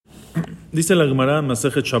Dice la Gemara,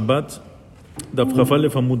 Masejet Shabbat, Daf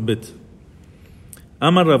Jafalef Amud Bet.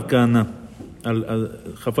 Amar Rav Kahana,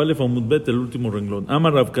 Jafalef Amud Bet, el último renglón.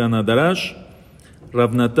 Amar Rav Kahana, Darash,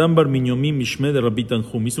 Rav Natan bar Minyomi, Mishme de Rabbi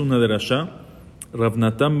Tanhum. Hizo una derashá, Rav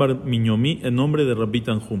Natan bar Minyomi, en nombre de Rabbi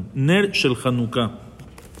Tanhum. Ner Shel Januka.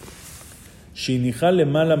 Shinija le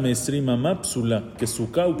mala meestrim ama psula, que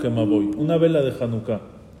suka u que maboy. Una vela de Januka,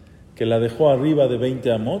 que la dejó arriba de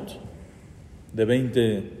 20 amot, de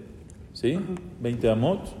 20, ¿sí? 20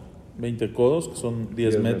 amot, 20 codos, que son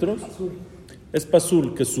 10 metros. Es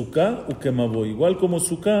pasul, que suka u que maboy. Igual como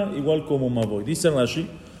suka, igual como maboy. Dice Rashi,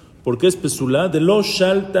 ¿por qué es pesulá? De lo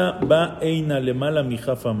shalta ba eina le mala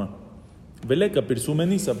mijafama. Veleka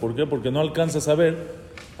pirsumeniza. ¿Por qué? Porque no alcanzas a ver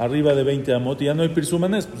arriba de 20 amot y ya no hay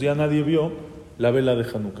pirsumenes, pues ya nadie vio la vela de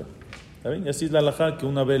Januka. ¿Está bien? Y así es la halajá, que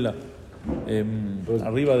una vela pues,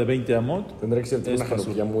 arriba de 20 amot tendría que ser una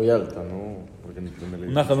januquía muy alta, ¿no? Porque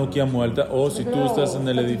una januquía muy alta, o si tú estás en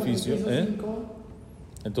el edificio,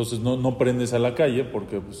 entonces no prendes a la calle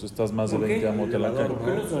porque pues, estás más de 20 amot en la calle. ¿Por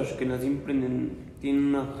qué los ashkenazim tienen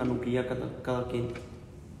una januquía cada quien?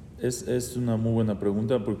 Es una muy buena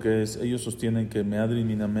pregunta porque ellos sostienen que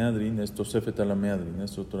meadrin y na meadrin es tosefet a la meadrin,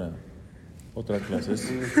 es otra clase.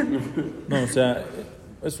 No, o sea,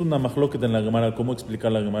 es una majloquet en la Gemara, cómo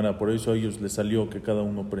explicar la Gemara, por eso a ellos les salió que cada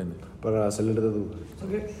uno prende. Para salir de dudas. O sea,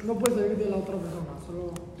 que no puede salir de la otra persona,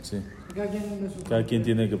 solo sí. Cada quien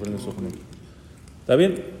tiene que prender su januquía. ¿Está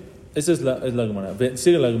bien? Esa es la Gemara.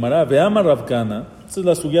 Sigue la Gemara. Veama Rav Kahana, esa es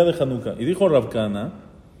la suya de Januka. Y dijo Rav Kahana,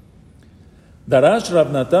 Darash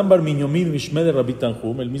Rav Natan bar Minyomi Mishme de Rabbi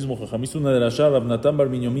Tanhum, el mismo jajam, hizo una derashá Rav Natan bar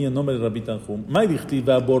Minyomi en nombre de Rabbi Tanhum. Mai dichti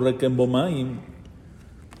va borrekem bomaim,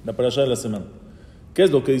 la parashá de la semana. ¿Qué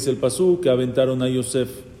es lo que dice el pasú? Que aventaron a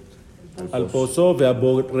Yosef al pozo, ve a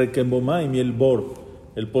borrekem bomaim, y el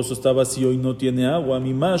pozo está vacío y no tiene agua.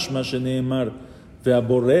 Mi mash masheneemar, ve a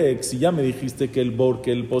borrek, si ya me dijiste que el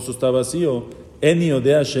pozo está vacío, enio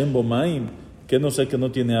de Hashem bomaim, que no sé que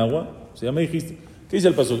no tiene agua, si ya me dijiste. ¿Qué dice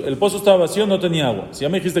el paso? El pozo estaba vacío, no tenía agua. Si ya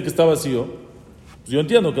me dijiste que está vacío, pues yo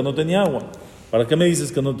entiendo que no tenía agua. ¿Para qué me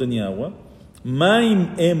dices que no tenía agua?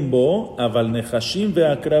 Maim embo, aval nechashim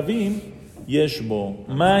ve'akravim yeshbo.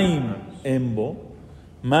 Maim embo,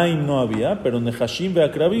 maim no había, pero nechashim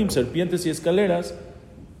ve'akravim, serpientes y escaleras.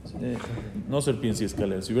 No serpientes y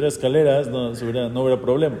escaleras. Si hubiera escaleras, no hubiera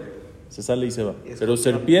problema. Se sale y se va. Pero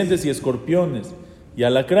serpientes y escorpiones y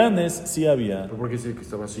alacranes sí había. ¿Pero por qué dice que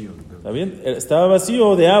está vacío? ¿Está bien? Estaba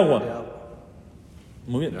vacío de agua.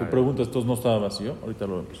 Muy bien, tu pregunta, ¿esto no estaba vacío? Ahorita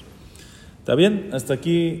lo vemos. ¿Está bien? Hasta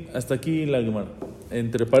aquí la Gemara.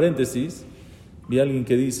 Entre paréntesis, vi a alguien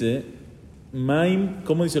que dice, Maim,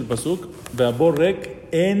 ¿cómo dice el pasuk? Ve'aborek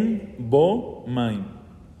en bo maim.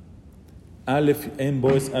 Alef, en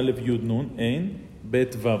bo es Alef Yud Nun, en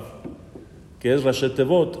Bet Vav. Que es Rashet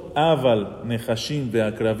Tevot, Aval Nechashim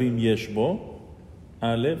ve'akravim yeshbo.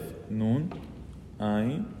 Alef, Nun,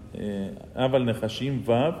 Ain, Aval Nechashim,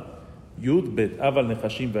 Vav, Yud, Bet, Aval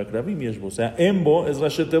Nechashim, Ve'akravim, Yeshbo. O sea, Embo es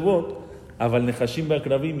Rashetevot, Aval Nechashim,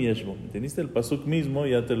 Ve'akravim, Yeshbo. ¿Entendiste? El pasuk mismo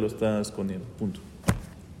ya te lo está escondiendo. Punto.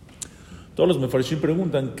 Todos los mefarshim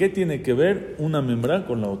preguntan, ¿qué tiene que ver una membra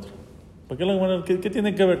con la otra? ¿Para qué la Gemara? ¿Qué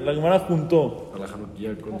tiene que ver? La Gemara juntó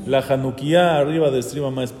la Januquía arriba de Estrima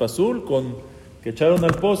Más Pasul con que echaron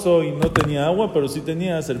al pozo y no tenía agua, pero sí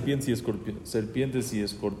tenía serpientes y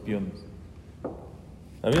escorpiones.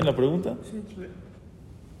 ¿Está bien la pregunta? Sí.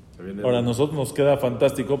 Ahora, a nosotros nos queda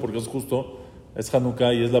fantástico porque es justo, es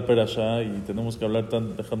Hanukkah y es la Perashá y tenemos que hablar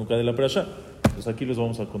tanto de Hanukkah y de la Perashá. Pues aquí los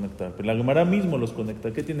vamos a conectar. Pero la Gemara mismo los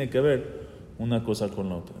conecta. ¿Qué tiene que ver una cosa con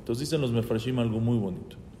la otra? Entonces dicen los mefarshim algo muy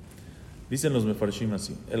bonito. Dicen los mefarshim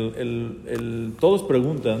así. Todos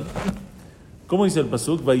preguntan, ¿cómo dice el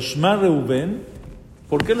pasuk? Vaishma Reuben,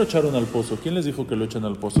 ¿por qué lo echaron al pozo? ¿Quién les dijo que lo echen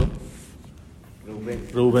al pozo?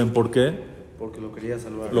 Reuben, ¿por qué? Porque lo quería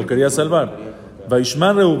salvar. Lo quería salvar.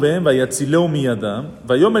 Vaishma Reuben, vayatzileu miyadam,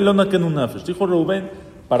 vayomelona kenunafesh. Dijo Reuben,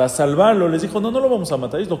 para salvarlo, les dijo, no lo vamos a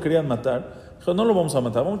matar. Ellos lo querían matar. Dijo, no lo vamos a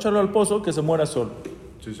matar, vamos a echarlo al pozo, que se muera solo.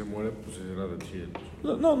 Si se muere, pues será del cielo.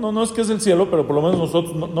 No es que es del cielo, pero por lo menos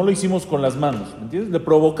nosotros no lo hicimos con las manos, ¿me entiendes? Le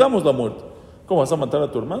provocamos la muerte. ¿Cómo vas a matar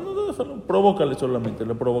a tu hermano? No, déjalo, provócale solamente,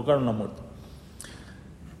 le provocaron la muerte.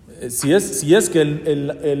 Si es que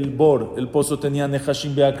el pozo tenía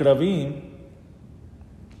Nechashim Be'akravim,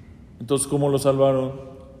 entonces ¿cómo lo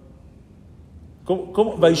salvaron?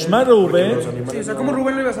 ¿Cómo? Vaishma Reuben. Sí, o sea, ¿cómo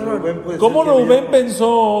Rubén lo iba a salvar? ¿Cómo Reuben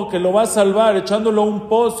pensó que lo va a salvar echándolo a un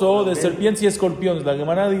pozo de serpientes y escorpiones? La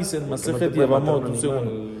Gemara dice en Masejet Yevamot, un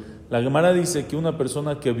segundo. La Gemara dice que una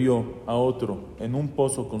persona que vio a otro en un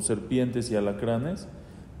pozo con serpientes y alacranes,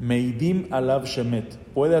 Meidim alav shemet.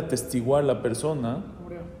 Puede atestiguar la persona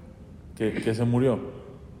que se murió.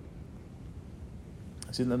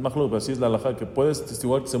 Así es la halajá, que puedes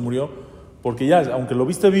atestiguar que se murió, porque ya, aunque lo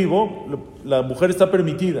viste vivo, la mujer está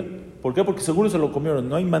permitida. ¿Por qué? Porque seguro se lo comieron,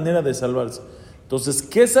 no hay manera de salvarse. Entonces,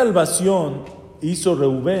 ¿qué salvación hizo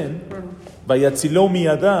Reubén? Vayatzilou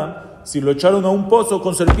miyadam, si lo echaron a un pozo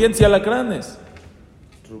con serpientes y alacranes.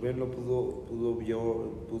 Rubén no pudo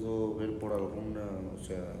ver por alguna, o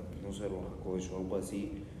sea, no sé, o algo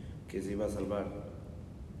así, que se iba a salvar.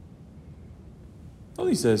 No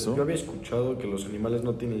dice eso. Yo había escuchado que los animales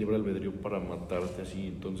no tienen libre albedrío para matarte así,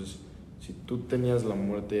 entonces, si tú tenías la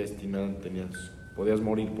muerte destinada, podías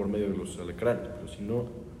morir por medio de los alacranes, pero si no...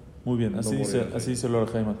 Muy bien, no así dice el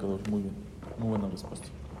Orahaim Akadosh, muy bien, muy buena respuesta.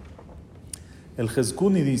 El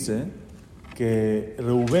Jezcuni dice que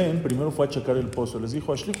Reubén primero fue a checar el pozo, les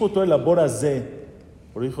dijo, Ashlichu to el abor azé,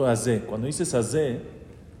 por dijo azé, cuando dices azé,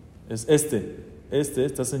 es este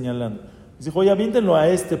está señalando. Les dijo, oye, avíntenlo a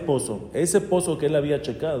este pozo, ese pozo que él había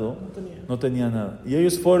checado, no tenía nada. Y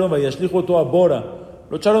ellos fueron, Vayashlichu to abora,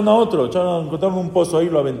 lo echaron a otro, encontraron un pozo ahí y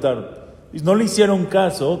lo aventaron. Y no le hicieron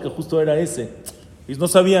caso, que justo era ese. Y no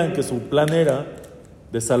sabían que su plan era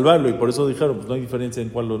de salvarlo, y por eso dijeron, pues no hay diferencia en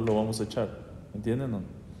cuál lo vamos a echar. ¿Entienden? No.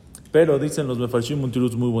 Pero dicen los mefarshim un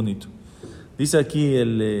tiruz muy bonito. Dice aquí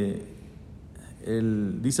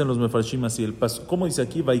dicen los mefarshim así, el paso. ¿Cómo dice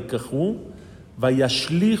aquí? Vaikahu,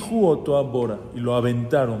 vayashlihu oto abora. Y lo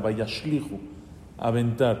aventaron, vayashlihu,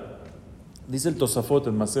 aventar. Dice el Tosafot,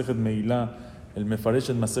 el Masejet Meilá, el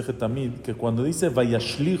Mefaresh, el Masejet Tamid, que cuando dice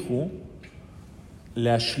vayashlihu,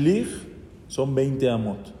 leashlich son 20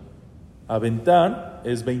 amot. Aventar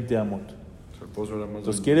es 20 amot. El pozo era más.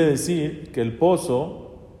 Entonces quiere decir que el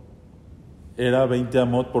pozo era 20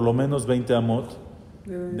 amot, por lo menos 20 amot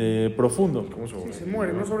de profundo. ¿Cómo se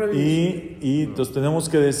muere, no sobrevive. Y entonces tenemos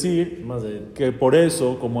que decir que por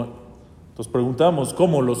eso, entonces preguntamos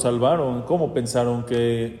cómo lo salvaron, cómo pensó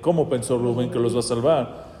Rubén que los va a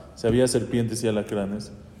salvar, si había serpientes y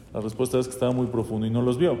alacranes. La respuesta es que estaba muy profundo y no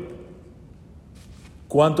los vio.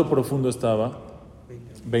 ¿Cuánto profundo estaba?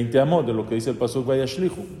 20 amot, de lo que dice el pasuk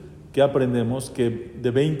Vayashlichu. ¿Qué aprendemos? Que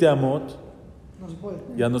de 20 amot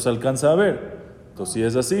ya no se alcanza a ver. Entonces, si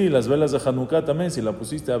es así, las velas de Hanukkah también, si la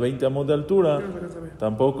pusiste a 20 amot de altura,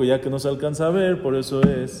 tampoco, ya que no se alcanza a ver, por eso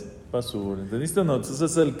es pasur. ¿Entendiste o no? Entonces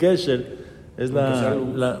es el kesher, es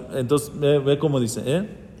entonces ve cómo dice,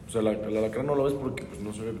 O sea, el alacrán no lo ves porque pues,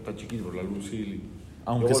 no se ve, está chiquito, pero la luz sí...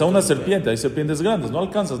 Aunque sea una serpiente, hay serpientes grandes,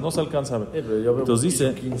 no se alcanza a ver. Pero yo veo entonces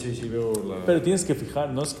dice, 15 y sí veo pero tienes que fijar,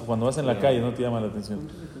 no es que cuando vas en la calle no te llama la atención.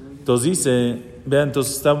 Entonces dice, vean,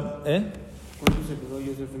 entonces está, ¿Cuánto se quedó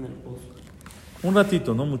Yosef en el pozo? un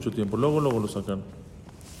ratito, no mucho tiempo, luego lo sacaron.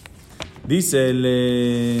 Dice,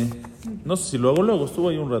 no sé si luego estuvo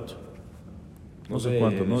ahí un rato. No sé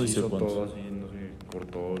cuánto, no dice cuánto. Todo así, no sé,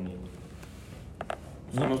 cortó ni...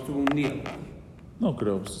 O sea, no estuvo un día. No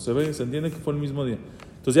creo, se entiende que fue el mismo día.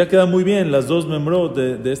 Entonces ya quedan muy bien las dos membrot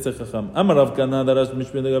de este jajam. Amar Rav Kana darash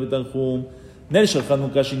mishpien de Gabitanjum, ner shel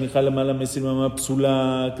Hanukkah shinijal mala mesir mamá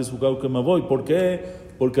psula que sukau que voy. ¿Por qué?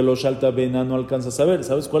 Porque lo shalta bena no alcanza a saber.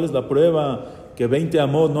 ¿Sabes cuál es la prueba? Que 20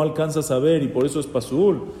 amot no alcanza a saber y por eso es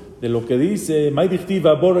pasul. De lo que dice May dichtiv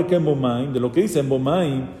aborre que en bomaim, de lo que dice en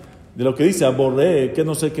bomaim, de lo que dice aborre que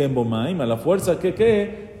no sé qué en bomaim, a la fuerza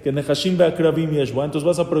que Nehashim be'akravim yeshbo. Entonces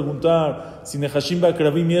vas a preguntar si Nehashim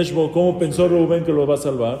be'akravim yeshbo, ¿cómo pensó Rubén que lo va a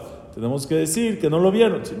salvar? Tenemos que decir que no lo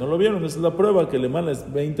vieron. Si no lo vieron, esa es la prueba que le mala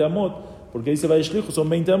es 20 amot, porque dice Vayeshlichu, son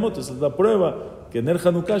 20 amot, esa es la prueba que Ner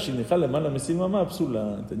Hanukkah shinijal le mala mesil mamá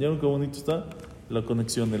psula. ¿Entendieron qué bonito está la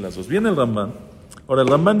conexión de las dos? Viene el Ramban. Ahora el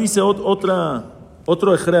Ramban dice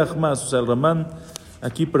otro ejreach más. O sea, el Ramban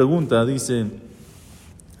aquí pregunta, dice,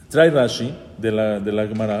 trae Rashi de la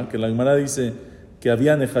Gemara, que la Gemara dice que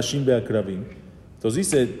había Nehashim be'akravim.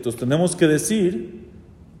 Entonces tenemos que decir,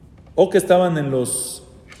 o que estaban en los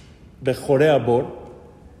Bejoré Abor,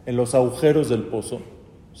 en los agujeros del pozo.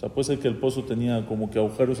 O sea, puede ser que el pozo tenía como que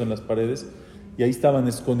agujeros en las paredes, y ahí estaban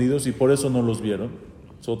escondidos y por eso no los vieron.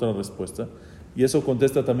 Es otra respuesta. Y eso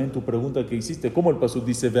contesta también tu pregunta que hiciste. ¿Cómo el pasuk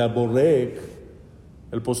dice, Be'aborek?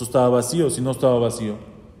 El pozo estaba vacío, si no estaba vacío.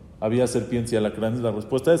 Había serpientes y alacranes. La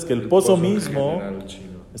respuesta es que el pozo mismo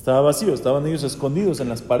estaba vacío, estaban ellos escondidos en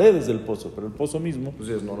las paredes del pozo, pero el pozo mismo pues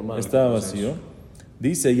es normal, estaba vacío.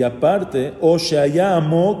 Dice, y aparte, o sheaya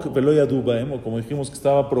amok velo yadu baem, o como dijimos que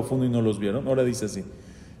estaba profundo y no los vieron. Ahora dice así,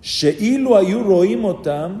 she'ilu ayu roim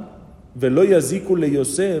otam velo yaziku le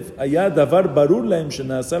Yosef, haya davar barur laem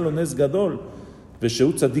shena'asa lo nes gadol,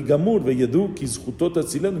 ושהוא צדיק גמור, וידעו כי זכותו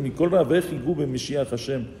תצילנו מכל רע וחיגו במשיח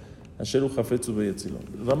השם, אשר הוא חפץ וביצילו.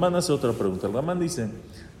 Ramán hace otra pregunta. El Ramán dice,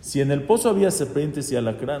 Si en el pozo había serpientes y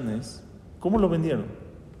alacranes, ¿cómo lo vendieron?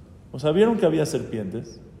 O sea, vieron que había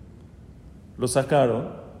serpientes, lo sacaron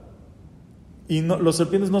y los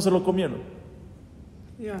serpientes no se lo comieron.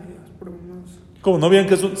 Ya, pero más. ¿Cómo? ¿No vieron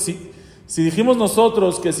que eso? Si dijimos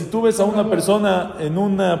nosotros que si tú ves a una persona en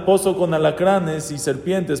un pozo con alacranes y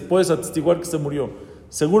serpientes, puedes atestiguar que se murió.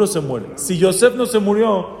 Seguro se muere. Si Yosef no se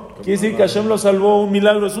murió, quiere decir que Hashem lo salvó, un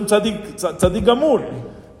milagro, es un tzadik gamur.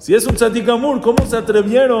 Si es un tzadik gamur, ¿cómo se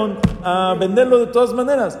atrevieron a venderlo de todas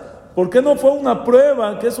maneras? ¿Por qué no fue una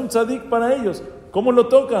prueba que es un tzadik para ellos? ¿Cómo lo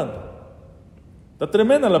tocan? Está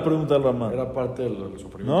tremenda la pregunta del Ramán. Era parte del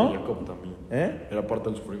sufrimiento, ¿no?, de Jacob también. Era parte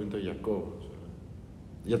del sufrimiento de Jacob. O sea,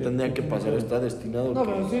 ya tendría que pasar, está destinado. No,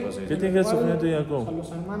 pero sí. ¿Qué tiene que ver el sufrimiento de Jacob? O sea,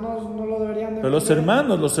 los hermanos no lo deberían de. Pero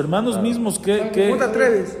los hermanos mismos, ¿Cómo te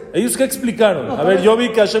atreves? ¿Ellos qué explicaron? No, A ver, yo vi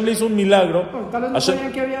que Hashem le hizo un milagro. No, tal vez no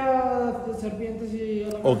sabían que había serpientes y.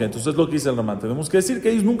 Ok, entonces es lo que dice el Ramán. Tenemos que decir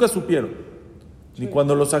que ellos nunca supieron, ni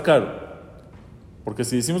cuando lo sacaron. Porque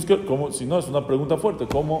si decimos que, si no, es una pregunta fuerte,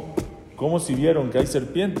 ¿cómo si vieron que hay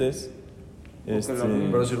serpientes?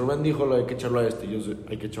 Pero si Rubén dijo lo hay que echarlo a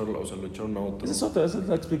hay que echarlo, o sea, lo echaron a otro. Esa es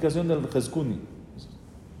la explicación del Jeskuni.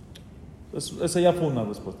 Esa ya fue una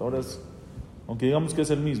respuesta. Ahora aunque digamos que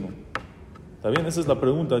es el mismo. ¿Está bien? Esa es la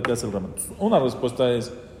pregunta que hace el Ramán. Una respuesta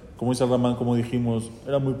es, como dice el Ramán, como dijimos,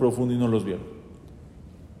 era muy profundo y no los vieron.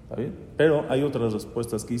 ¿Está bien? Pero hay otras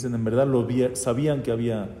respuestas que dicen, en verdad sabían que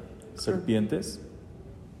había serpientes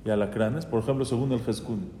y alacranes. Por ejemplo, según el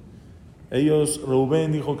Jeskuni.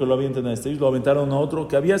 Reubén dijo que lo avienten a ellos lo aventaron a otro,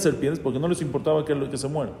 que había serpientes porque no les importaba que se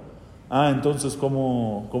muera. Entonces,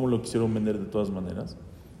 ¿cómo lo quisieron vender de todas maneras?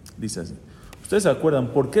 Dice así. ¿Ustedes se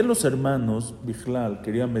acuerdan por qué los hermanos Bijlal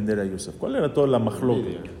querían vender a Yosef? ¿Cuál era toda la majloca?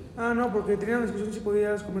 No, porque tenían discusión si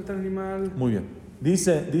podías comerte el animal. Muy bien.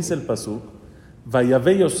 Dice el pasuk,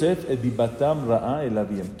 Vayave Yosef edibatam ra'a el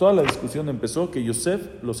abiem. Toda la discusión empezó que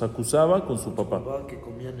Yosef los acusaba con su papá.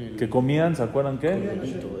 Que comían, ¿se acuerdan qué?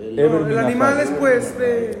 El animal es pues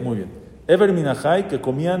de. Muy bien. Ever minahai, que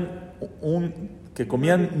comían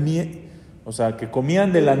o sea, que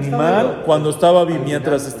comían del animal cuando estaba vivo,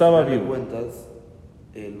 mientras estaba vivo. Cuentas,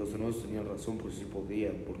 los hermanos tenían razón, pues sí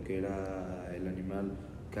podían, porque era el animal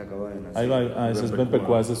que acaba de nacer. Ahí va, ese es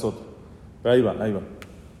Benhamu, ese es otro. Pero ahí va.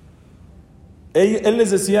 Él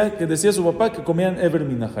les decía a su papá que comían Ever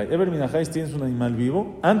minahai. Ever minahai, tienes un animal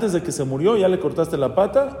vivo, antes de que se murió ya le cortaste la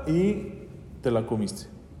pata y te la comiste.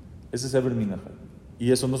 Ese es Ever minahai. Y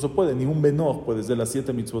eso no se puede, ni un benoj puede, de las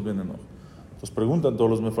 7 mitzvot benenoj. Entonces preguntan todos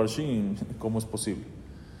los mefarshim cómo es posible.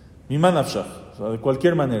 Mima nafshach, o sea, de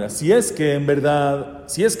cualquier manera, si es que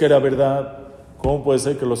era verdad, ¿cómo puede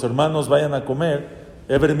ser que los hermanos vayan a comer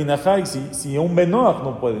Ever minahai si un benoj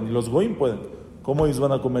no pueden, ni los goim pueden? ¿Cómo ellos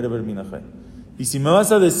van a comer Ever minahai? Y si me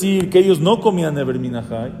vas a decir que ellos no comían Ever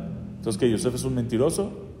minahai, entonces que Yosef es un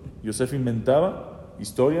mentiroso. Yosef inventaba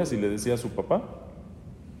historias y le decía a su papá.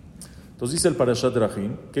 Entonces dice el Parashat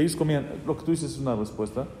Rahim que ellos comían, lo que tú dices es una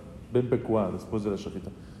respuesta, Ben Pekua, después de la Shachita.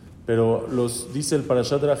 Pero dice el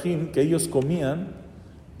Parashat Rahim que ellos comían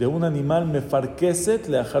de un animal mefarkeset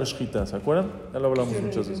leachar shchita. ¿Se acuerdan? Ya lo hablamos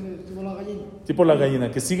muchas veces. Tipo la gallina,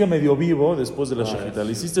 que sigue medio vivo después de la Shachita.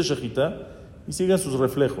 Le hiciste Shachita y siguen sus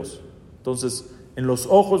reflejos. Entonces, en los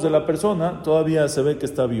ojos de la persona todavía se ve que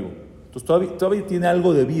está vivo. Entonces, todavía tiene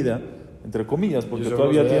algo de vida, entre comillas, porque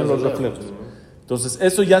todavía tiene los reflejos. Entonces,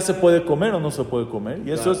 ¿eso ya se puede comer o no se puede comer?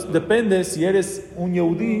 Y eso depende si eres un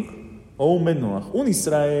Yehudí o un Benoach. Un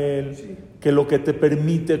Israel, que lo que te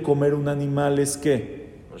permite comer un animal es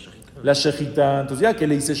 ¿qué? La shejita. Entonces, ya que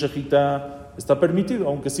le hice shejita, está permitido,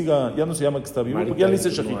 aunque siga, ya no se llama que está vivo, porque ya le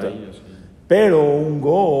hice shejita. Pero un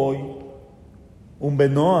Goy, un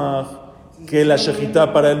Benoach, que la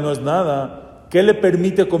shejita para él no es nada, ¿qué le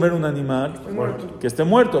permite comer un animal? Que esté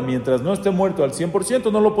muerto. Mientras no esté muerto al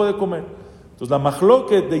 100%, no lo puede comer. Entonces la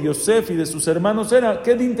mahloket de Yosef y de sus hermanos era,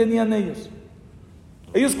 ¿qué din tenían ellos?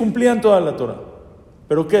 Ellos cumplían toda la Torah.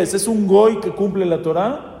 ¿Pero qué es? ¿Es un goy que cumple la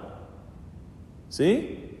Torah?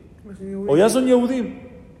 ¿Sí? ¿O ya son Yehudim?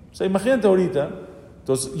 O sea, imagínate ahorita.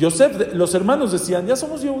 Entonces Yosef, los hermanos decían, ya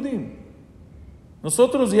somos Yehudim.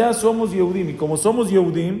 Nosotros ya somos Yehudim. Y como somos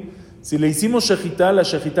Yehudim, si le hicimos shejitá, la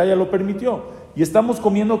shejitá ya lo permitió. Y estamos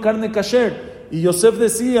comiendo carne kasher. Y Yosef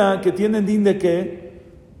decía que tienen din de ¿qué?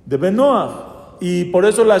 De Benoach. Y por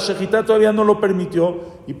eso la shejitá todavía no lo permitió.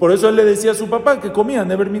 Y por eso él le decía a su papá que comían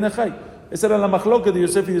Ever minahai. Esa era la mahloket de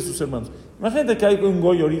Yosef y de sus hermanos. Imagínate que hay un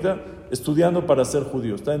goy ahorita estudiando para ser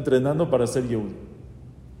judío. Está entrenando para ser yehudí.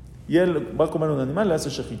 Y él va a comer un animal, le hace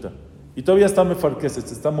shejitá. Y todavía está mefarkeset,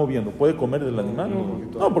 se está moviendo. ¿Puede comer del animal?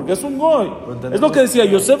 No, porque es un goy. Es lo que decía.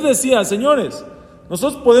 Yosef decía, señores,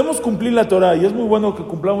 Nosotros podemos cumplir la Torah, y es muy bueno que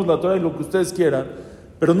cumplamos la Torah y lo que ustedes quieran,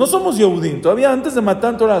 pero no somos Yehudim. Todavía antes de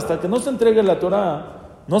matar Torah, hasta que no se entregue la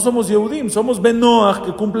Torah, no somos Yehudim, somos Ben Noach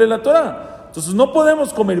que cumple la Torah. Entonces no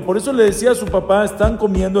podemos comer, y por eso le decía a su papá, están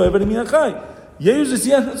comiendo Eber Minachai. Y ellos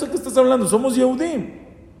decían, no sé qué estás hablando, somos Yehudim.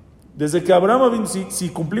 Desde que Abraham, si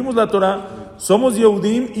cumplimos la Torah, somos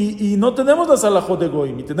Yehudim y no tenemos las alajot de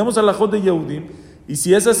Goim, y tenemos alajot de Yehudim. Y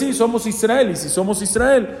si es así, somos Israel, y si somos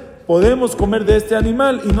Israel, podemos comer de este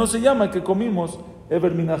animal, y no se llama que comimos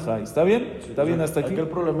Eber Minachai. ¿Está bien? Sí, ¿Está bien hasta aquí? Acá el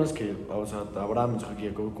problema es que, o sea, Abraham y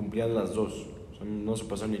Jacob cumplían las dos. O sea, no se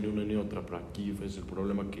pasan ni una ni otra, pero aquí es el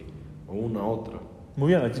problema que, o una otra. Muy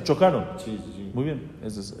bien, aquí chocaron. Sí, sí, sí. Muy bien,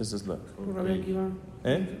 esa es la... Por Rabbi Akiva.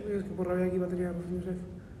 ¿Eh? Es que por Rabbi Akiva tenía razón Yosef.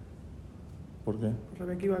 ¿Por qué? Por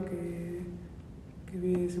Rabbi Akiva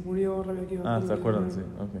que se murió Rabbi Akiva. Ah, ¿se acuerdan? Sí,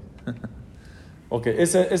 ok. Ok,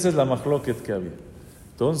 esa es la mahloket que había.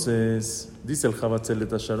 Entonces, dice el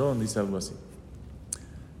Jabatzelet Sharon, dice algo así.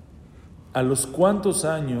 ¿A los cuántos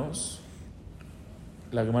años,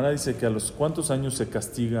 la Gemara dice que a los cuántos años se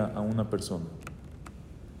castiga a una persona?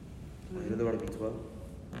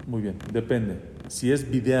 Muy bien, depende. Si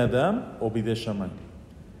es Bidei Adam o Bidei Shammai.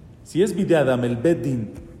 Si es Bidei Adam, el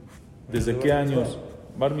Bedin, ¿desde qué años?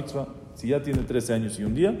 Bar Mitzvah. Si ya tiene 13 años y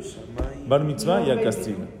un día, Bar Mitzvah ya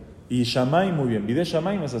castiga. Y Shammai, muy bien. Bidei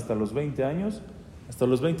Shammai es hasta los 20 años. Hasta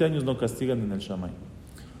los 20 años no castigan en el Shammai.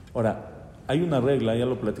 Ahora, hay una regla, ya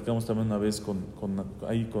lo platicamos también una vez con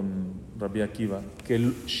Rabbi Akiva, que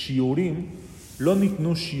el shiurim, lo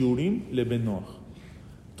niknu shiurim le benoach.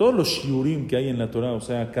 Todos los shiurim que hay en la Torah, o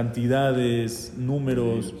sea, cantidades,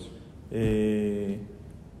 números,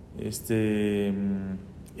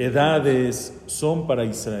 edades, son para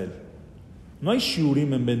Israel. No hay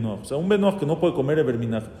shiurim en benoach. O sea, un benoach que no puede comer Eber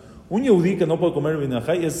Minach. Un yehudí que no puede comer Eber Minach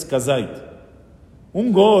es kazait.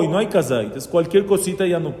 Un goy, no hay kazait. Es cualquier cosita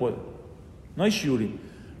ya no puede. No hay shiurim.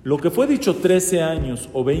 Lo que fue dicho 13 años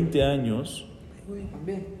o 20 años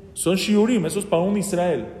son shiurim. Eso es para un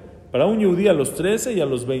Israel. Para un yehudí a los 13 y a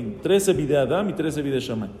los 20. 13 Bidei Adam y 13 Bidei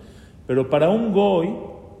Shammai. Pero para un goy,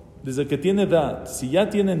 desde que tiene edad, si ya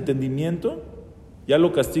tiene entendimiento, ya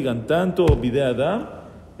lo castigan tanto Bidei Adam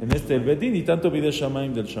en el Bedín y tanto Bidei Shammai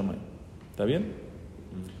del Shammai. ¿Está bien?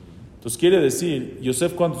 Entonces quiere decir,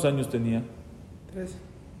 Yosef, ¿cuántos años tenía? 13.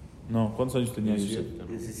 No, ¿cuántos años tenía Yosef?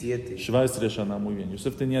 17. Shvaestre Shana, muy bien.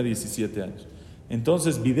 Yosef tenía 17 años.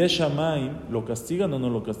 Entonces, Bidei Shammai, ¿lo castigan o no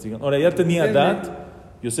lo castigan? Ahora, ya tenía edad.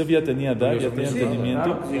 Yosef ya tenía edad, ya tenía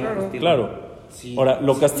entendimiento. Claro. Sí. Ahora,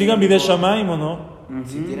 ¿lo castigan Bidei Shammai o no?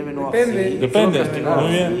 Si tiene Benoach, Depende. sí. Depende. Claro,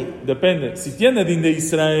 Muy bien. sí. Depende. Si tiene din de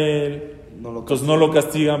Israel, No lo entonces no lo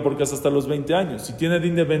castigan porque es hasta los 20 años. Si tiene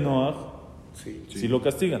din de Benoach, Sí. sí lo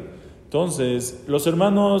castigan. Entonces, los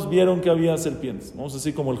hermanos vieron que había serpientes. Vamos a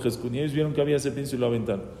decir como el Jezcún. Y ellos vieron que había serpientes y lo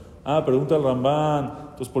aventaron. Ah, pregunta al Rambán.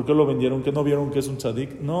 Entonces, ¿por qué lo vendieron? ¿Que no vieron que es un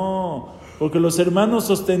tzadik? No, porque los hermanos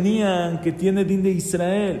sostenían que tiene din de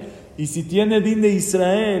Israel. Y si tiene din de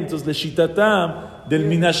Israel, entonces le shitatam del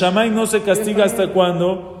Minashamay no se castiga hasta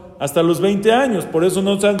cuándo? Hasta los 20 años. Por eso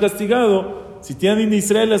no se han castigado. Si tiene din de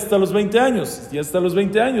Israel hasta los 20 años. Y hasta los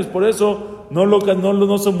 20 años. Por eso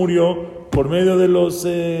no se murió por medio de los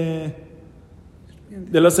de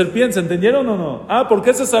las serpientes. ¿Entendieron o no? Ah, ¿por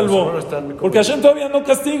qué se salvó? Porque Hashem todavía no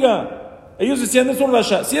castiga. Ellos decían, es un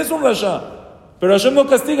rasha. Sí es un rasha, pero Hashem no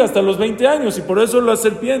castiga hasta los 20 años. Y por eso las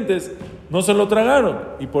serpientes no se lo tragaron.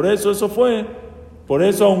 Y por eso fue. Por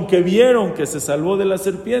eso, aunque vieron que se salvó de las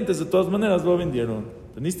serpientes, de todas maneras lo vendieron.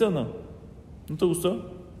 ¿Entendiste o no? ¿No te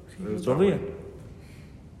gustó? Sí. Sonríe.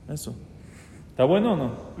 Eso. ¿Está bueno o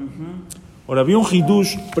no? Ahora, vi un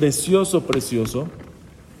hidush precioso,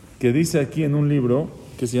 que dice aquí en un libro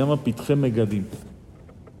que se llama Pitche Megadim.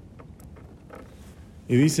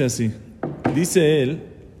 Y dice así, dice él,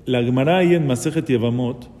 la Gemara ahí en Masejet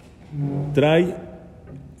Yevamot trae,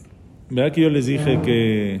 ¿verdad que yo les dije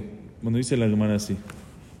que, bueno, dice la Gemara así,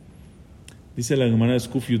 dice la Gemara es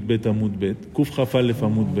Kuf Yud Bet Amud Bet, Kuf Jafalef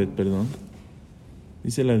Amud Bet, perdón,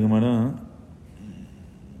 dice la Gemara,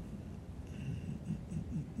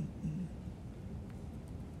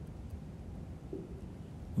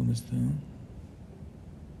 ¿dónde está?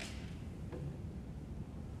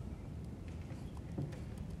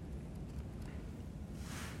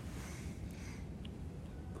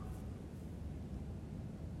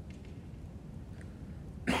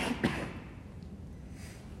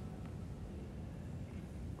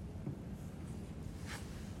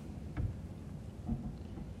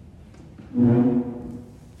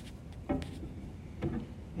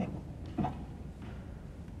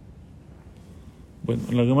 Bueno,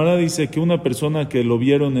 la Gemara dice que una persona que lo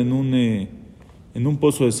vieron en un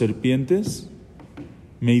pozo de serpientes,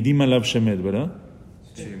 Meidim alav shemet, ¿verdad?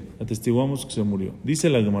 Sí. Atestiguamos que se murió. Dice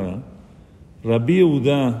la Gemara, Rabbi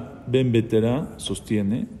Yehuda ben Betera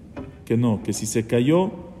sostiene que no, que si se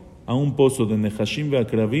cayó a un pozo de Nehashim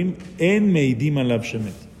ve'Akravim en Meidim alav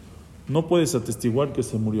shemet, no puedes atestiguar que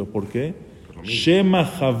se murió. ¿Por qué? Shema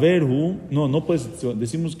Haveru, no puedes,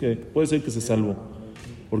 decimos que puede ser que se salvó.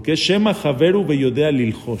 Porque Shema Haveru veyodea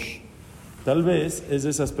lilhosh. Tal vez es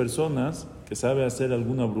de esas personas que sabe hacer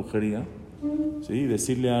alguna brujería, ¿sí?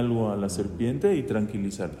 Decirle algo a la serpiente y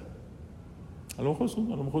tranquilizarla. A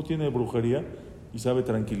lo mejor tiene brujería y sabe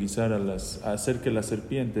tranquilizar a hacer que las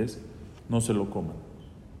serpientes no se lo coman.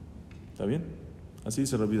 ¿Está bien? Así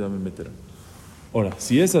dice Rabbi Ben Betera. Ahora,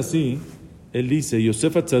 si es así, él dice,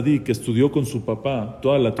 Yosef Atzadik, que estudió con su papá,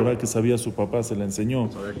 toda la Torah que sabía su papá se la enseñó.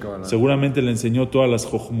 Seguramente le enseñó todas las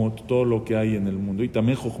jochmot, todo lo que hay en el mundo. Y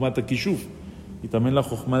también jochmat akishuf. Y también la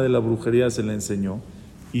jochma de la brujería se la enseñó.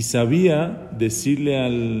 Y sabía decirle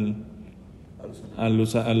a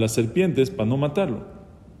las serpientes para no matarlo,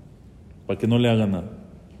 para que no le haga nada.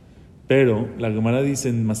 Pero la Gemara dice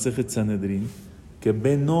en Masejet Sanedrin que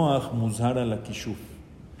Benoach muzhar al akishuf.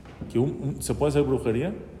 Que ¿se puede hacer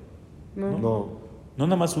brujería? No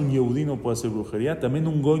nada más un Yehudí no puede hacer brujería, también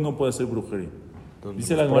un Goy no puede hacer brujería.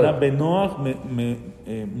 Dice la Gemara, Benoach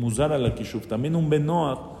muzhar al akishuf, también un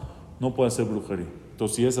Benoach no puede hacer brujería.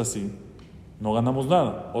 Entonces, si es así, no ganamos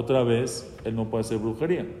nada. Otra vez, él no puede hacer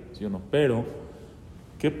brujería, ¿sí o no? Pero,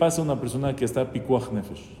 ¿qué pasa a una persona que está pikuach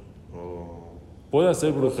nefesh? Puede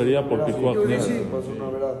hacer brujería por pikuach nefesh.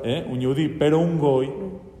 Un Yehudí, pero un Goy,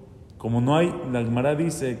 como no hay, la Gemara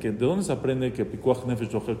dice que ¿de dónde se aprende que pikuach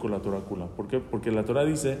nefesh loje con la Torah kula? ¿Por qué? Porque la Torah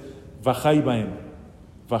dice vajai baem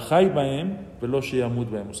velo sheyamut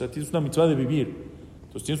baem. O sea, tienes una mitzvah de vivir.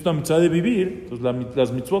 Entonces tienes una mitzvah de vivir, entonces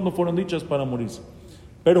las mitzvot no fueron dichas para morirse.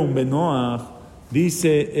 Pero un Benoach,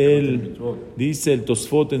 dice el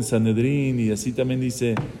Tosfot en Sanedrín, y así también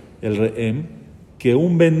dice el Re'em, que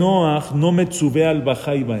un Benoach no metzuveh al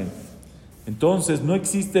bajai baem. Entonces, no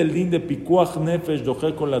existe el din de pikuach nefesh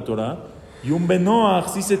doje con la Torah, y un Benoach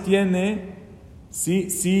sí se tiene,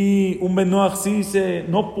 un Benoach sí se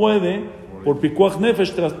no puede, por pikuach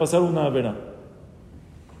nefesh, traspasar una avera.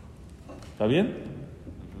 ¿Está bien?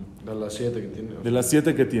 De las 7 que tiene. De las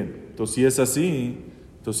 7 que tiene. Entonces, si es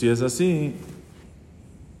así,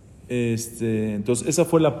 entonces esa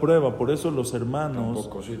fue la prueba. Por eso los hermanos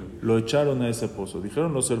lo echaron a ese pozo.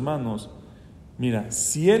 Dijeron los hermanos, mira,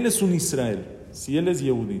 si él es un Israel, si él es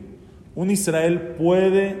Yehudí, ¿un Israel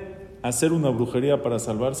puede hacer una brujería para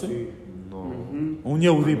salvarse? Sí. No. ¿Un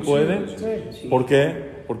Yehudí puede? Sí. ¿Por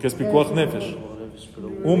qué? Porque es pikuach nefesh.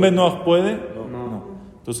 ¿Un Benoach puede? No.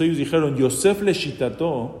 Entonces ellos dijeron, Yosef le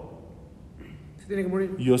shitato, Se tiene que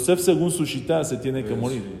morir. Yosef según su shitá se tiene que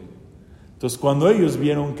morir. Entonces cuando ellos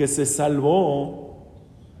vieron que se salvó,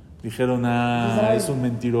 dijeron, es un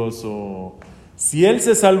mentiroso. Si él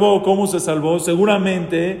se salvó, ¿cómo se salvó?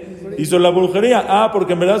 Seguramente hizo la brujería.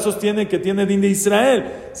 Porque en verdad sostiene que tiene din de Israel.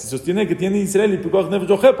 Si sostiene que tiene Israel y pikuach nefesh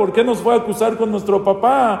doje, ¿por qué nos fue a acusar con nuestro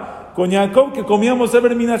papá, con Jacob, que comíamos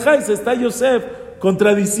eber minajá? Se está Yosef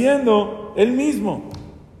contradiciendo él mismo.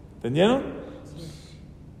 ¿Entendieron?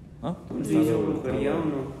 ¿No? ¿Se hizo brujería o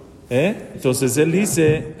no? Entonces él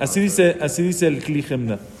dice, así dice el Kli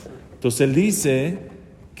Hemda. Entonces él dice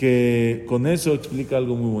que con eso explica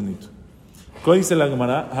algo muy bonito. ¿Qué dice la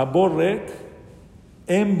Gemara? Haborek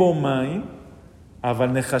en bomaim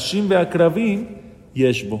aval nehashim ve'akravim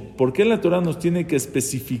yeshbo. ¿Por qué la Torah nos tiene que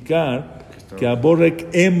especificar que haborek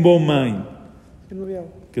en bomaim?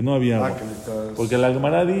 Que no había agua. Porque la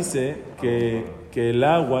Gemara dice que el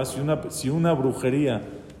agua, si una brujería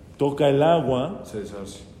toca el agua,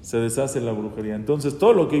 se deshace la brujería. Entonces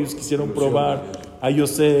todo lo que ellos quisieron probar a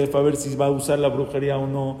Yosef, a ver si va a usar la brujería o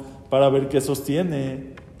no, para ver qué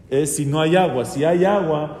sostiene, es si no hay agua. Si hay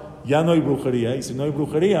agua, ya no hay brujería. Y si no hay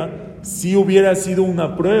brujería, sí hubiera sido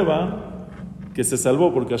una prueba que se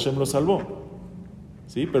salvó, porque Hashem lo salvó.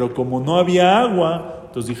 ¿Sí? Pero como no había agua,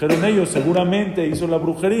 entonces dijeron ellos, seguramente hizo la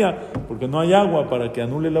brujería, porque no hay agua para que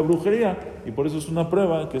anule la brujería, y por eso es una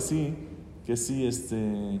prueba que es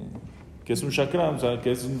un shakran, o sea,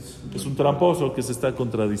 que es un tramposo que se está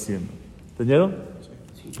contradiciendo. ¿Entendieron?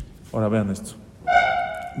 Sí. Ahora vean esto.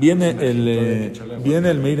 Viene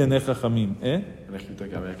el Meir en Ejajamim, En Egipto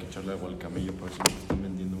que había que echarle agua al camello, por eso están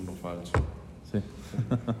vendiendo uno falso. Sí.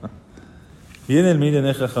 Viene el Meir en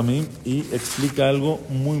Ejajamim y explica algo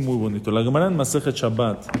muy, muy bonito. La Gemara en Masejet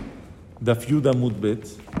Shabbat, Daf Yud Amud Bet,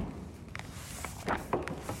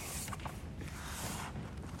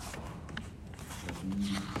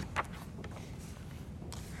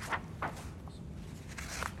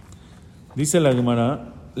 dice la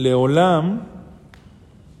Gemara, Leolam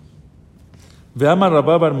Ve'amar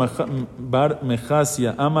Rabá bar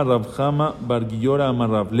Mejasia, amar Rab Hama bar Gillora amar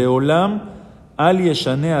Rab. Leolam al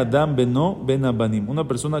yeshane Adam beno ben abanim. Una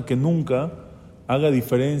persona que nunca haga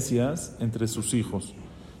diferencias entre sus hijos.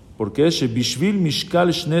 Porque Bishvil Mishkal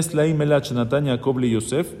Shnes Laim Elat Shenatan Yaakov le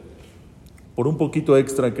Yosef, por un poquito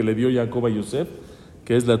extra que le dio Jacob a Yosef,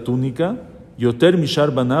 que es la túnica, Yoter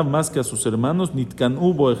Mishar Banav, más que a sus hermanos,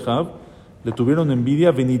 Nitkanu Boejav, le tuvieron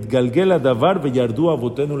envidia, Venit Galgela Davar Veyardu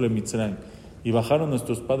Abotenu le Mitzrayim, y bajaron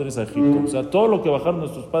nuestros padres a Egipto. O sea, todo lo que bajaron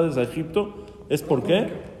nuestros padres a Egipto es ¿por qué?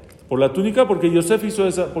 Por la túnica, porque Yosef hizo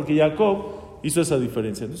esa, porque Jacob hizo esa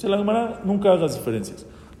diferencia. Entonces, la Gemara nunca hagas diferencias.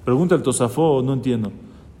 Pregunta el Tosafó, no entiendo.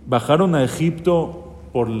 ¿Bajaron a Egipto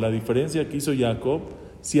por la diferencia que hizo Jacob?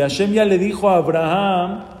 Si Hashem ya le dijo a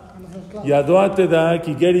Abraham,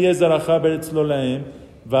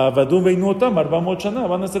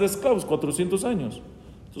 van a ser esclavos 400 años.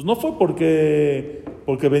 Entonces no fue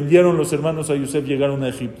porque vendieron los hermanos a Yosef, llegaron a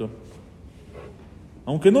Egipto.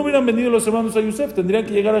 Aunque no hubieran vendido los hermanos a Yosef, tendrían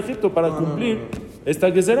que llegar a Egipto para cumplir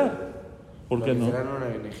esta que será. ¿Por qué no?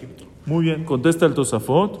 En Egipto. Muy bien, contesta el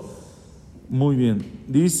Tosafot. Muy bien.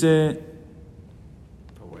 Dice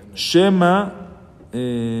Shema.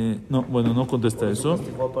 No contesta eso.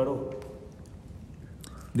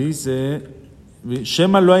 Dice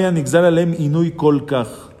Shema lo hayan ixar alem inui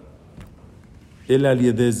kolkach el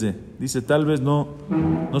aliedeze. Dice tal vez no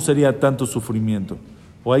sería tanto sufrimiento.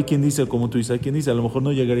 O hay quien dice, como tú dices, hay quien dice a lo mejor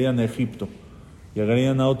no llegarían a Egipto,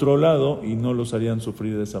 llegarían a otro lado y no los harían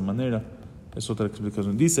sufrir de esa manera. Es otra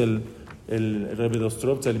explicación. Dice el Rebbe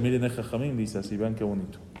Dostrov, Miren Jajamín, dice así, vean qué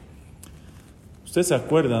bonito. Ustedes se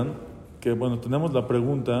acuerdan que, tenemos la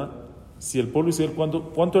pregunta, si el pueblo Israel,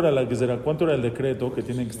 ¿cuánto era la gezerá? ¿Cuánto era el decreto que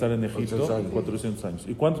tienen que estar en Egipto? 400 años.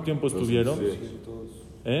 ¿Y cuánto tiempo estuvieron?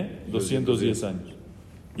 210 años.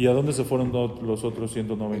 ¿Y a dónde se fueron los otros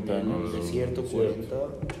 190 años? Desierto, 40.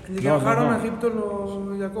 ¿De que bajaron a Egipto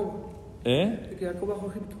los Jacob? ¿De que Jacob bajó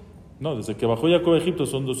a Egipto? No, desde que bajó Jacob a Egipto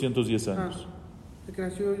son 210 años. ¿Desde que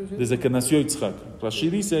nació Yosef? Desde que nació Yitzhak. Rashi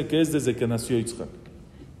dice que es desde que nació Yitzhak.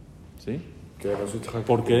 ¿Sí?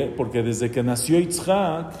 ¿Por qué? Porque desde que nació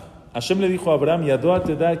Yitzhak, Hashem le dijo a Abraham, Yadoa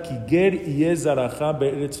te da ki ger yezaraja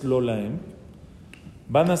be'eretz lo lahem.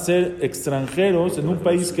 Van a ser extranjeros en un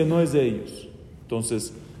país que no es de ellos.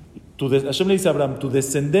 Entonces, Hashem le dice a Abraham, tu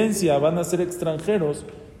descendencia van a ser extranjeros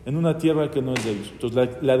en una tierra que no es de ellos. Entonces,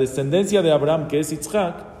 la descendencia de Abraham, que es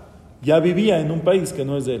Yitzhak, ya vivía en un país que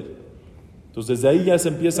no es de él. Entonces, desde ahí ya se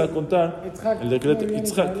empieza a contar el decreto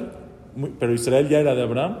Yitzhak. Pero Israel ya era de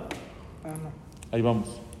Abraham. No. Ahí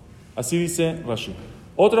vamos. Así dice Rashi.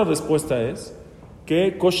 Otra respuesta es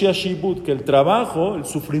que Koshia Shibut, que el trabajo, el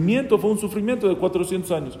sufrimiento fue un sufrimiento de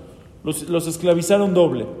 400 años. Los esclavizaron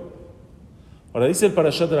doble. Ahora dice el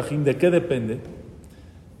Parashat Rahim, ¿de qué depende?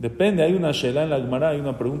 Depende, hay una shela en la Gemara, hay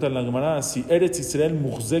una pregunta en la Gemara, si Eretz Israel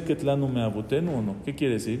muhzeket lanu me'avotenu o no. ¿Qué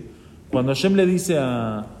quiere decir? Cuando Hashem le dice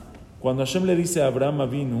a Abraham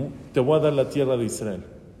Avinu, te voy a dar la tierra de Israel.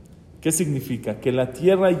 ¿Qué significa? ¿Que la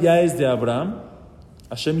tierra ya es de Abraham?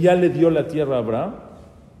 ¿Hashem ya le dio la tierra a Abraham?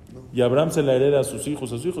 Y Abraham se la hereda a sus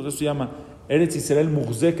hijos. Eso se llama Eretz Israel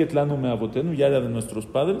muhzeket lanu me'avotenu, ya era de nuestros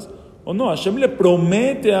padres. ¿O no? Hashem le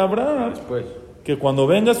promete a Abraham que cuando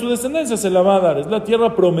venga su descendencia se la va a dar. Es la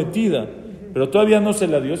tierra prometida, pero todavía no se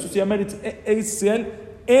la dio. Eso se llama Eretz Israel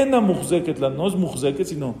ena muhzeket lanu. No es muhzeket,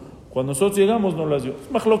 sino cuando nosotros llegamos no las dio. Es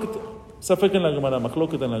machloket, safek en la Gemara,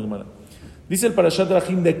 machloket en la Gemara. Dice el Parashat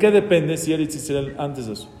Rahim, ¿de qué depende si Eretz Israel antes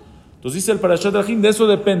de eso? Entonces dice el Parashat Rahim, de eso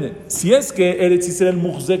depende. Si es que Eretz Israel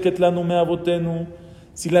muhzeket lanu me'avotenu,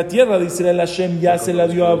 si la tierra de Israel Hashem ya se la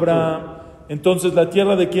dio a Abraham, entonces la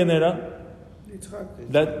tierra de quién era?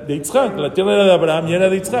 De Yitzhak. La tierra era de Abraham y era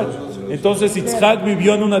de Yitzhak. Entonces Yitzhak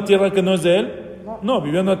vivió en una tierra que no es de él. No,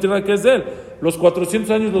 vivió en una tierra que es de él. ¿Los 400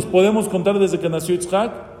 años los podemos contar desde que nació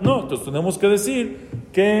Yitzhak? No, entonces tenemos que decir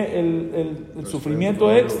que el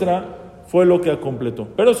sufrimiento extra fue lo que completó.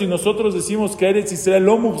 Pero si nosotros decimos que Eretz Israel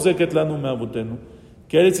lo muhzeket lanu me'avotenu,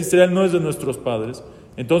 que Eretz Israel no es de nuestros padres,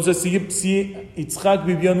 entonces si Yitzhak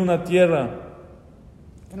vivió en una tierra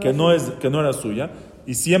que no era suya,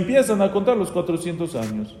 y si empiezan a contar los 400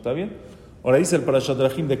 años, ¿está bien? Ahora dice el Parashat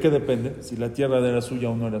Rahim, ¿de qué depende? Si la tierra era suya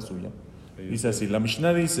o no era suya. Dice así, la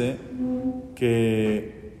Mishnah dice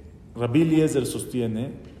que Rabbi Eliezer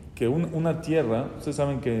sostiene que una tierra, ustedes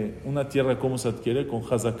saben que una tierra ¿cómo se adquiere? Con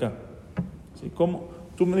Hazaká. ¿Sí? ¿Cómo?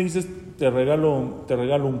 Tú me dices, te regalo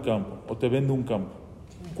un campo, o te vendo un campo.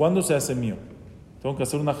 ¿Cuándo se hace mío? Tengo que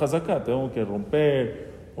hacer una Hazaká, tengo que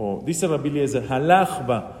romper. O dice Rabbi Eliezer,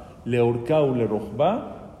 halachba leorkau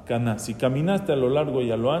lerochba kana. Si caminaste a lo largo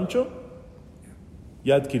y a lo ancho,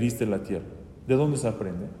 ya adquiriste la tierra. ¿De dónde se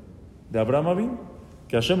aprende? de Abraham Avinu,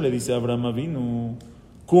 que Hashem le dice a Abraham Avinu,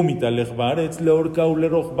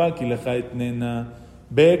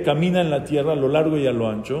 ve, camina en la tierra a lo largo y a lo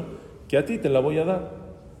ancho, que a ti te la voy a dar.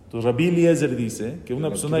 Entonces Rabbi Eliezer dice que una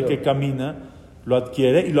persona que camina lo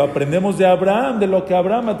adquiere y lo aprendemos de Abraham, de lo que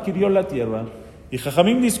Abraham adquirió la tierra. Y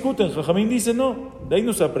Jajamín discuten, Jajamín dice no, de ahí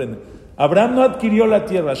no se aprende. Abraham no adquirió la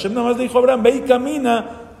tierra, Hashem nada más le dijo a Abraham, ve y camina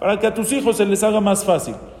para que a tus hijos se les haga más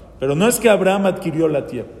fácil. Pero no es que Abraham adquirió la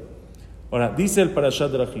tierra. Ahora, dice el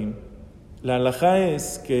Parashat Rahim, la halajá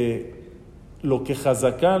es que lo que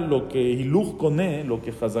Hazaká, lo que Hiluch Koné, lo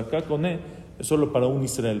que Hazaká Koné, es solo para un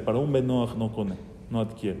Israel, para un Benoach no Koné, no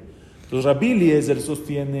adquiere. Entonces Rabbi Eliezer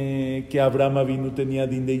sostiene que Abraham Avinu tenía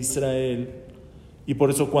din de Israel y por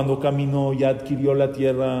eso cuando caminó ya adquirió la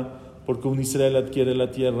tierra, porque un Israel adquiere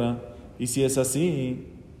la tierra. Y si es así,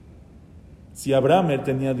 si Abraham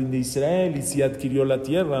tenía din de Israel y si adquirió la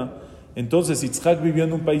tierra, entonces Yitzhak vivió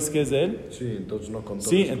en un país que es de él. Sí, entonces no contó.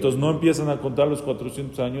 Sí, entonces no empiezan a contar los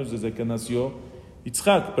 400 años desde que nació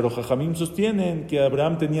Yitzhak, pero Jajamim sostienen que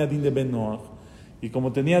Abraham tenía din de Ben Noach. Y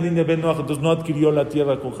como tenía din de Ben Noach, entonces no adquirió la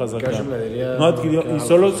tierra con Hazaká. No adquirió, y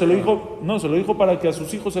solo se lo dijo para que a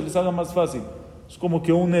sus hijos se les haga más fácil. Es como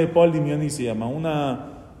que un Paul Dimioni se llama,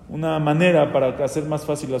 una manera para hacer más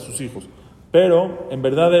fácil a sus hijos. Pero en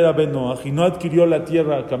verdad era Ben Noach y no adquirió la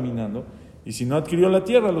tierra caminando. Y si no adquirió la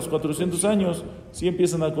tierra a los 400 años, sí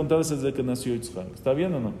empiezan a contarse desde que nació Yitzhak. ¿Está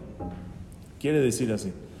bien o no? Quiere decir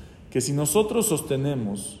así, que si nosotros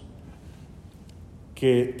sostenemos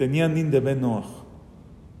que tenían din de Ben Noach,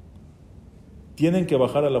 ¿tienen que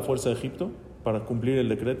bajar a la fuerza de Egipto para cumplir el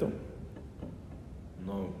decreto?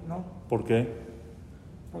 No. ¿Por qué?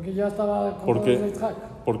 Porque ya estaba con Yitzhak.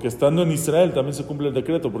 Porque estando en Israel también se cumple el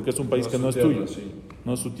decreto, porque es un país que no es tuyo, sí.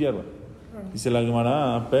 no es su tierra. Dice la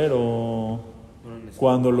Gemara, pero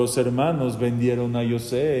cuando los hermanos vendieron a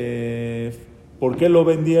Yosef, ¿por qué lo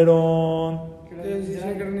vendieron?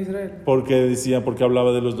 Decían que era en Israel. Porque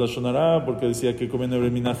hablaba de los Lashon Hara, porque decía que comían Ebre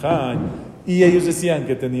Minajá, y ellos decían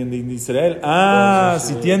que tenían din de Israel.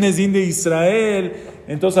 Si tienes din de Israel,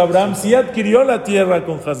 entonces Abraham sí adquirió la tierra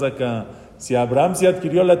con Hazaká. Si Abraham sí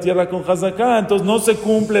adquirió la tierra con Hazaká, entonces no se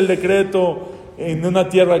cumple el decreto en una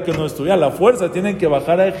tierra que no es tuya. A la fuerza tienen que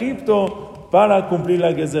bajar a Egipto para cumplir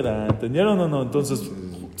la Gezerá. ¿Entendieron o no? Entonces,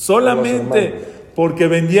 solamente porque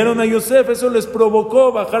vendieron a Yosef, eso les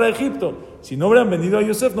provocó bajar a Egipto. Si no hubieran vendido a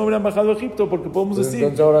Yosef, no hubieran bajado a Egipto, porque podemos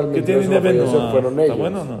decir que tienen de Ben Noach. Fueron ellos. ¿Está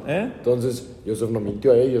bueno o no? Entonces, Yosef no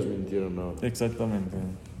mintió, ellos mintieron. No. Exactamente.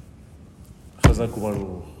 Hazaku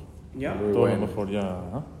Baruch. Ya. Todo lo mejor ya.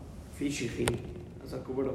 Fishy.